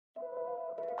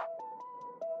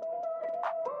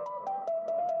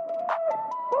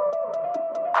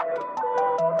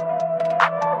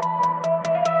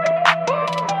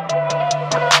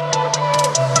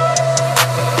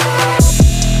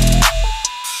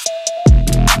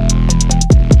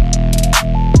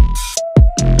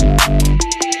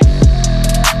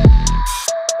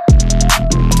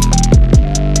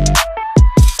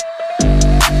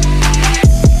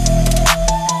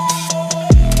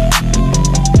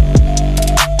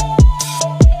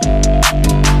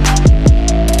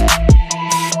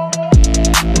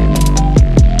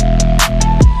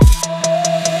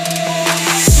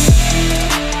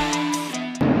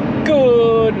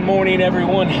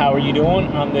Everyone, how are you doing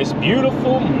on this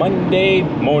beautiful Monday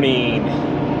morning?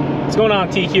 What's going on,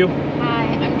 TQ? Hi,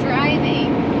 I'm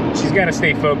driving. She's got to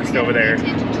stay focused over there,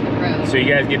 pay attention to the road. so you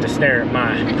guys get to stare at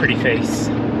my pretty face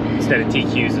instead of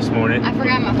TQ's this morning. I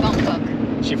forgot my phone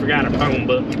book. She forgot her phone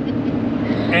book.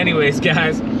 Anyways,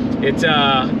 guys, it's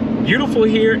beautiful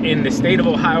here in the state of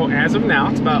Ohio as of now.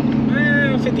 It's about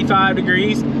 55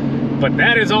 degrees, but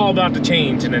that is all about to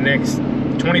change in the next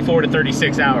 24 to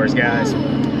 36 hours, guys.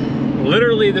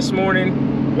 Literally this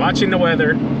morning, watching the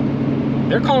weather,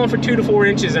 they're calling for 2 to 4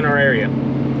 inches in our area.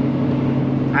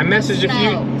 I messaged a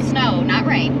few. Snow, not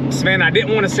rain. Savannah, I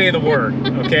didn't want to say the word,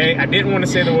 okay? I didn't want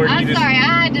to say the word. I'm sorry,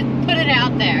 I had to put it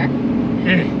out there.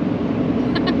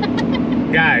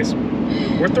 Guys,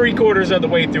 we're 3/4 of the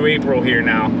way through April here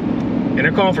now, and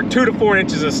they're calling for 2 to 4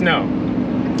 inches of snow.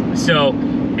 So,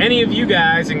 any of you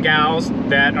guys and gals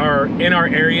that are in our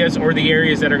areas or the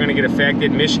areas that are going to get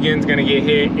affected, Michigan's going to get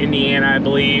hit, Indiana, I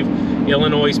believe,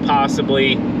 Illinois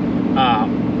possibly.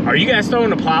 Are you guys throwing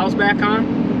the plows back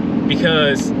on?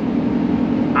 Because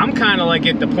I'm kind of like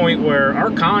at the point where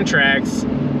our contracts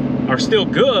are still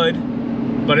good,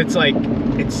 but it's like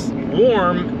it's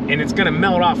warm and it's going to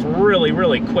melt off really,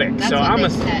 really quick. That's so what they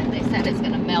said. They said it's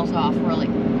going to melt off really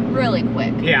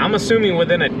quick. Yeah, I'm assuming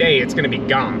within a day it's going to be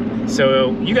gone.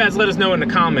 So you guys let us know in the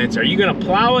comments. Are you going to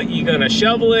plow it? You going to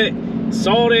shovel it?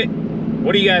 Salt it?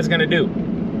 What are you guys going to do?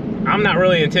 I'm not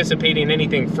really anticipating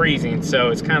anything freezing, so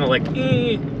it's kind of like,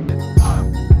 eh.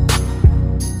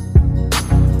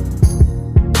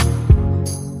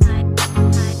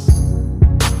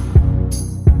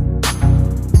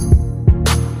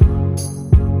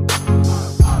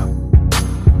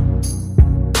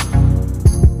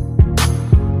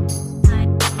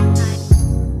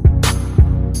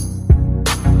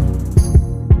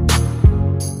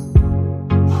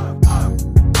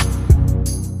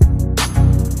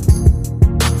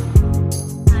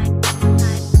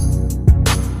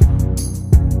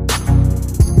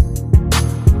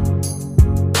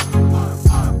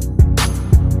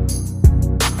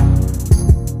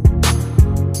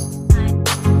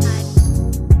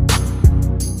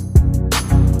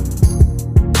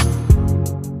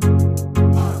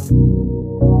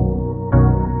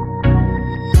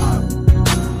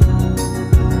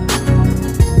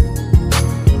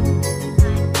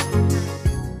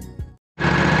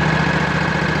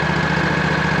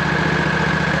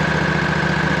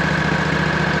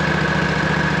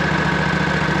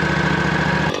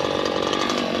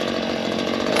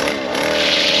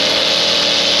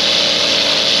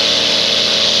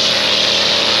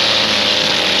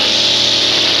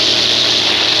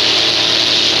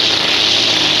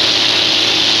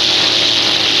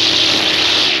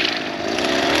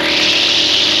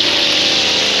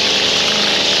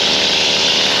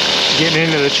 Getting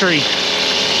into the tree.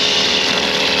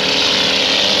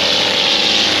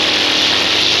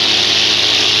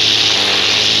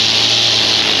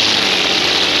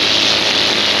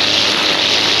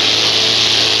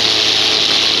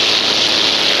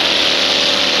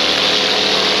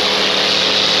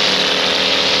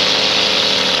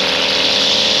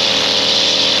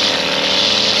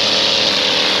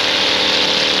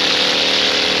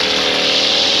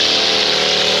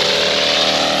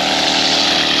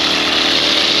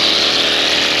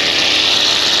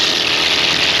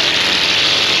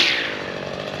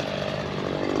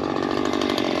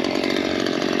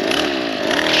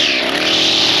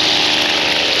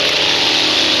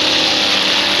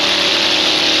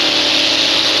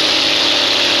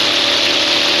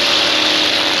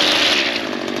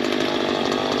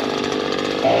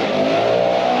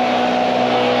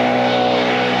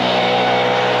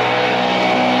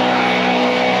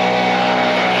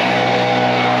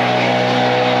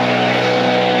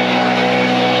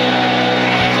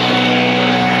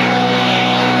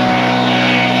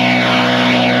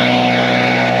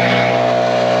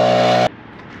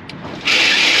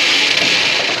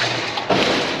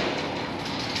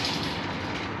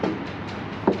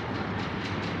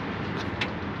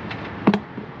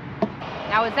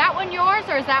 Now, is that one yours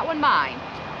or is that one mine?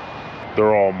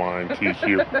 They're all mine,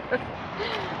 TQ.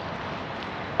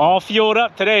 All fueled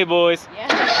up today, boys. Yeah.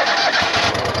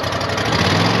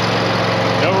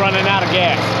 No running out of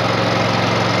gas.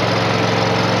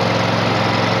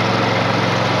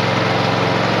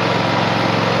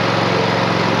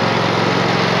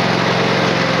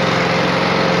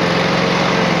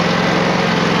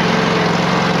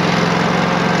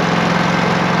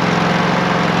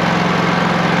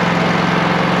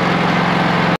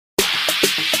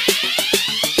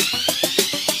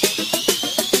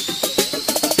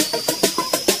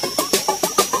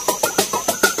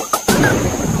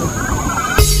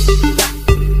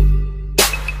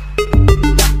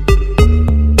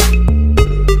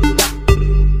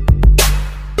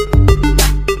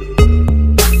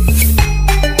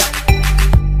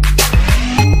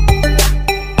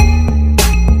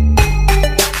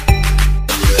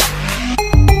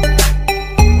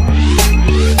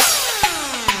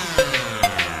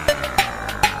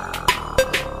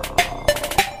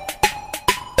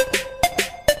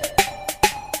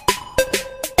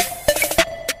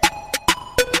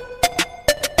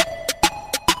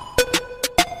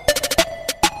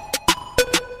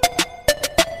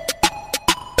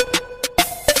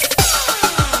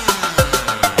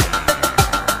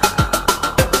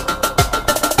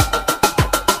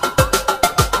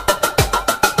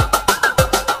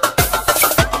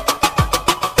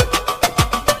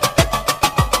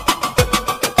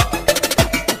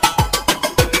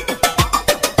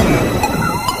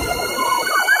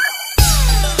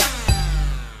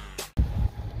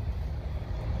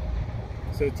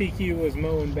 So TQ was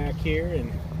mowing back here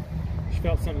and she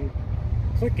felt something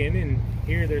clicking, and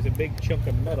here there's a big chunk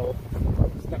of metal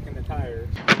stuck in the tires.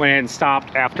 Went ahead and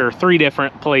stopped after 3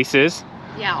 different places.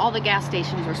 Yeah, all the gas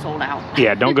stations are sold out.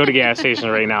 Yeah, don't go to gas stations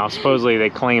right now. Supposedly they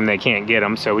claim they can't get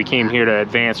them, so we came here to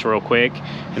Advance real quick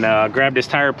and grabbed this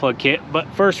tire plug kit. But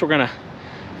first we're gonna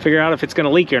figure out if it's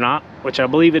gonna leak or not, which I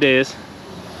believe it is.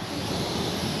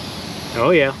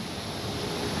 Oh yeah.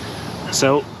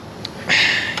 So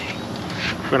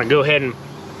we're gonna go ahead and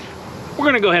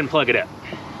plug it up.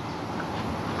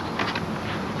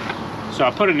 So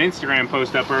I put an Instagram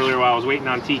post up earlier while I was waiting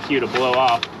on TQ to blow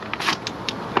off.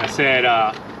 And I said,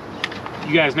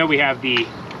 you guys know we have the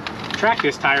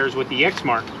Tractus tires with the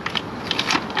Exmark.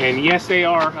 And yes, they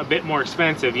are a bit more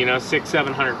expensive, you know,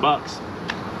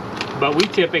 $600-700. But we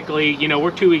typically, you know,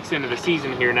 we're 2 weeks into the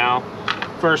season here now.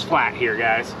 First flat here,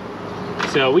 guys.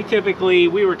 So we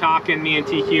were talking, me and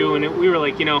TQ, and we were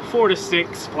like, you know, 4 to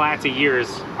 6 flats a year is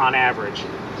on average.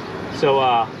 So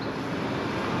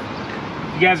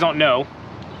you guys don't know,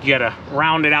 you gotta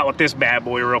round it out with this bad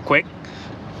boy real quick.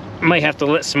 Might have to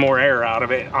let some more air out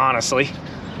of it, honestly.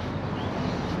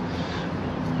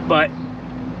 But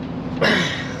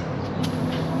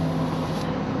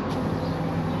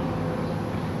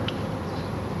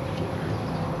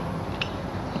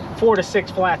four to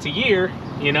 6 flats a year,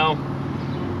 you know,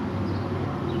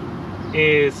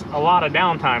 is a lot of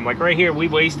downtime. Like right here,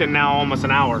 we've wasted now almost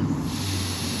an hour.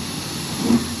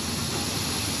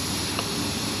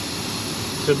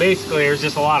 So basically there's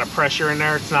just a lot of pressure in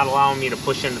there. It's not allowing me to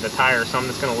push into the tire, so I'm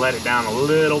just gonna let it down a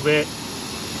little bit.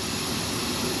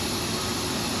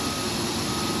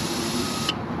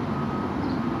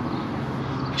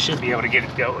 I should be able to get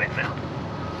it going now.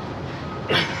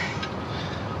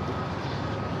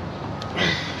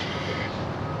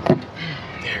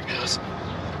 There it goes.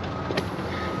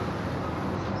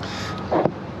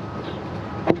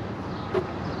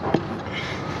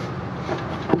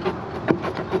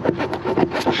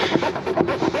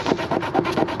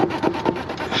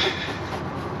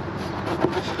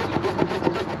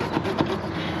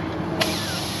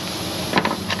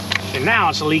 And now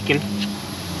it's leaking.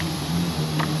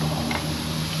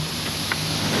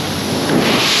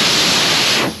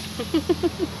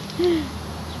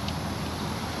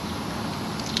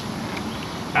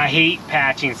 I hate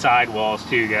patching sidewalls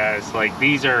too, guys. Like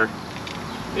these are,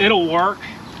 it'll work,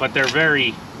 but they're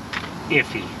very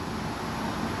iffy.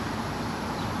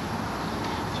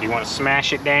 So you want to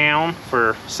smash it down.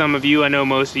 For some of you, I know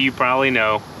most of you probably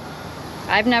know.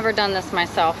 I've never done this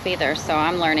myself either, so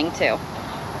I'm learning too.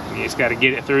 You just got to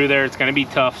get it through there. It's going to be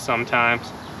tough sometimes.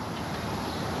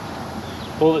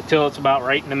 Pull it till it's about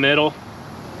right in the middle.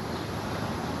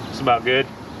 It's about good.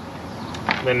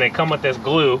 Then they come with this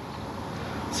glue.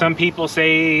 Some people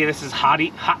say this is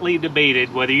hotly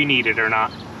debated whether you need it or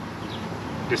not.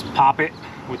 Just pop it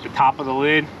with the top of the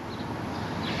lid. And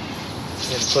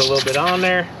put a little bit on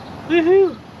there.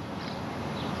 Woohoo!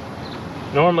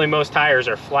 Normally most tires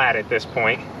are flat at this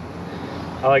point.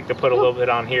 I like to put a little bit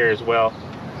on here as well.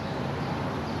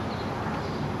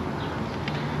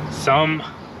 Some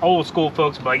old school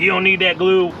folks be like, you don't need that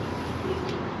glue.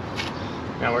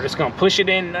 Now we're just gonna push it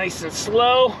in nice and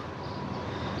slow.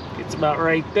 It's about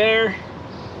right there.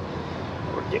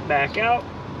 Or get back out.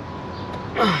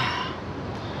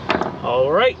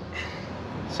 All right.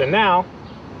 So now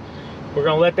we're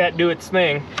gonna let that do its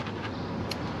thing.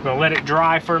 We're gonna let it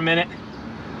dry for a minute,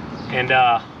 and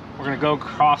we're gonna go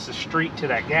across the street to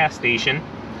that gas station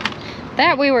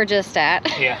That we were just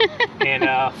at. yeah,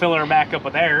 and fill her back up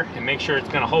with air and make sure it's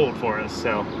gonna hold for us.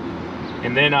 So,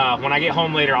 and then when I get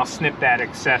home later, I'll snip that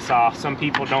excess off. Some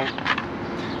people don't,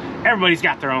 everybody's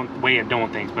got their own way of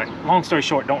doing things, but long story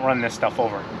short, don't run this stuff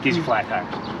over. It gives you flat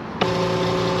tires.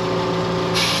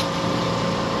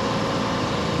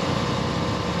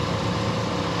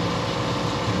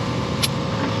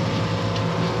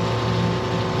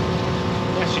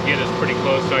 Get us pretty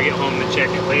close, so I get home to check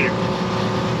it later.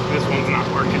 This one's not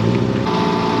working. It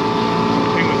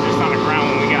was just on the ground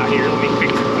when we got here. Let me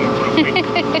fix it for real quick.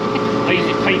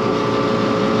 Lazy people.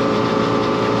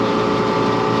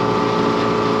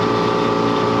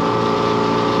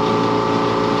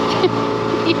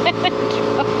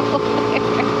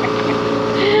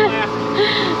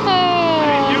 I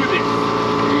didn't do this.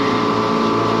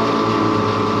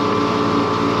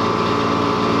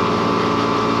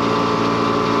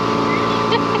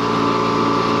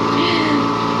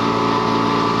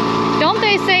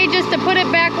 Say just to put it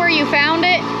back where you found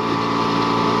it.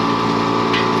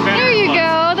 There you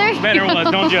go. There you better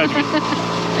was. Don't judge me.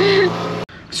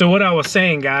 So what I was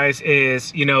saying, guys,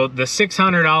 is, you know, the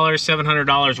 $600,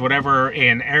 $700, whatever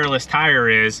an airless tire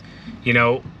is, you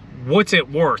know, what's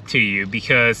it worth to you?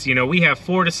 Because, you know, we have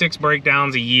 4 to 6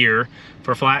 breakdowns a year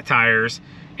for flat tires,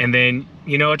 and then,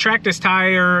 you know, a Tractus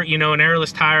tire, you know, an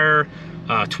airless tire,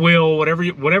 Twill,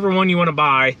 whatever one you want to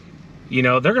buy. You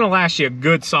know, they're gonna last you a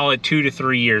good solid 2 to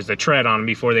 3 years to tread on them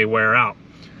before they wear out.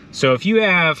 So if you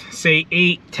have, say,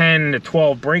 8, 10 to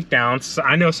 12 breakdowns,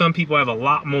 I know some people have a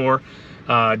lot more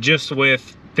just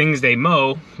with things they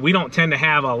mow. We don't tend to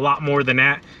have a lot more than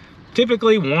that.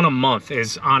 Typically 1 a month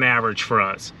is on average for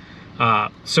us.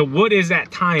 So what is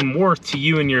that time worth to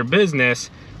you and your business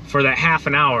for that half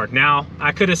an hour? Now,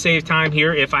 I could have saved time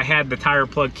here if I had the tire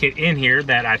plug kit in here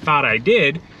that I thought I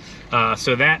did.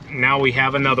 So that, now we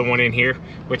have another one in here,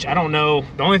 which I don't know.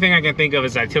 The only thing I can think of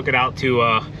is I took it out to,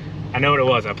 I know what it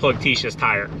was. I plugged Tisha's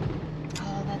tire.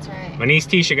 Oh, that's right. My niece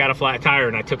Tisha got a flat tire,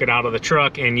 and I took it out of the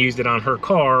truck and used it on her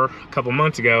car a couple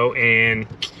months ago and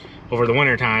over the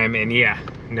winter time, and yeah,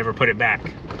 never put it back.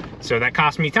 So that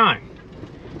cost me time.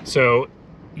 So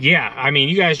yeah, I mean,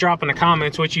 you guys drop in the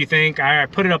comments what you think. I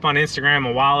put it up on Instagram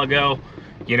a while ago.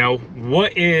 You know,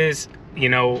 what is, you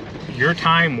know, your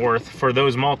time worth for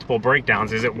those multiple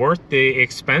breakdowns? Is it worth the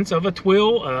expense of a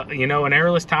Twill, you know, an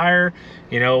airless tire?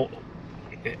 You know,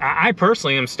 I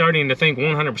personally am starting to think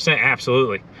 100%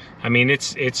 absolutely. I mean,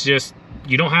 it's just,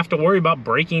 you don't have to worry about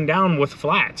breaking down with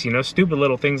flats. You know, stupid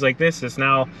little things like this is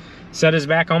now set us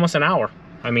back almost an hour.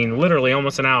 I mean, literally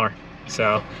almost an hour.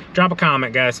 So drop a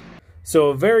comment, guys. So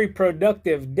a very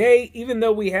productive day, even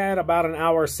though we had about an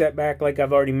hour setback, like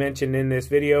I've already mentioned in this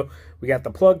video. We got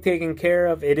the plug taken care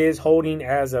of. It is holding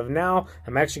as of now.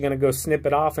 I'm actually going to go snip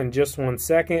it off in just 1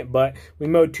 second, but we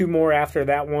mowed 2 more after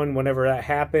that one whenever that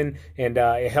happened, and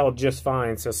it held just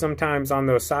fine. So sometimes on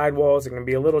those sidewalls, it can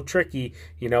be a little tricky.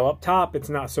 You know, up top, it's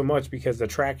not so much because the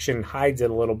traction hides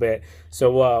it a little bit.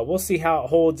 So we'll see how it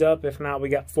holds up. If not, we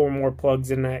got 4 more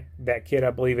plugs in that kit, I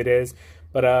believe it is.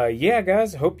 But yeah,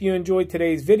 guys, hope you enjoyed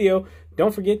today's video.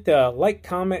 Don't forget to like,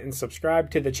 comment, and subscribe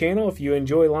to the channel if you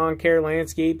enjoy lawn care,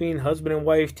 landscaping, husband and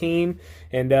wife team,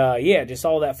 and yeah, just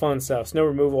all that fun stuff, snow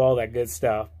removal, all that good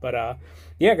stuff. But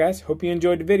yeah, guys, hope you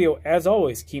enjoyed the video. As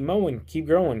always, keep mowing, keep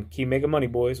growing, keep making money,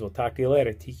 boys. We'll talk to you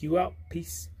later. TQ out.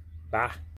 Peace. Bye.